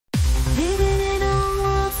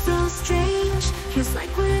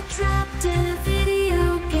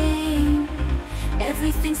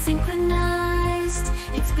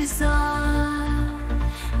bizarre.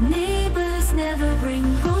 Neighbors never bring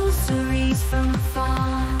groceries from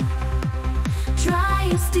afar. Dry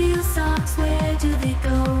and steel socks, where do they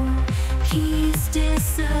go? Keys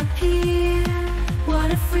disappear. What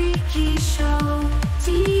a freaky show.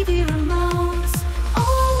 TV remotes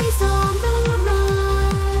always on the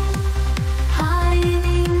run,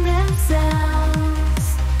 hiding themselves,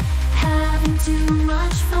 having too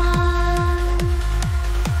much fun.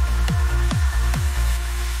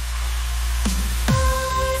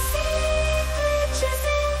 I see glitches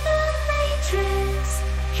in the matrix,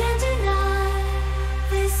 can't deny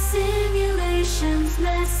this simulation's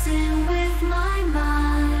messing with my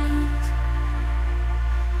mind.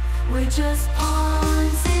 We're just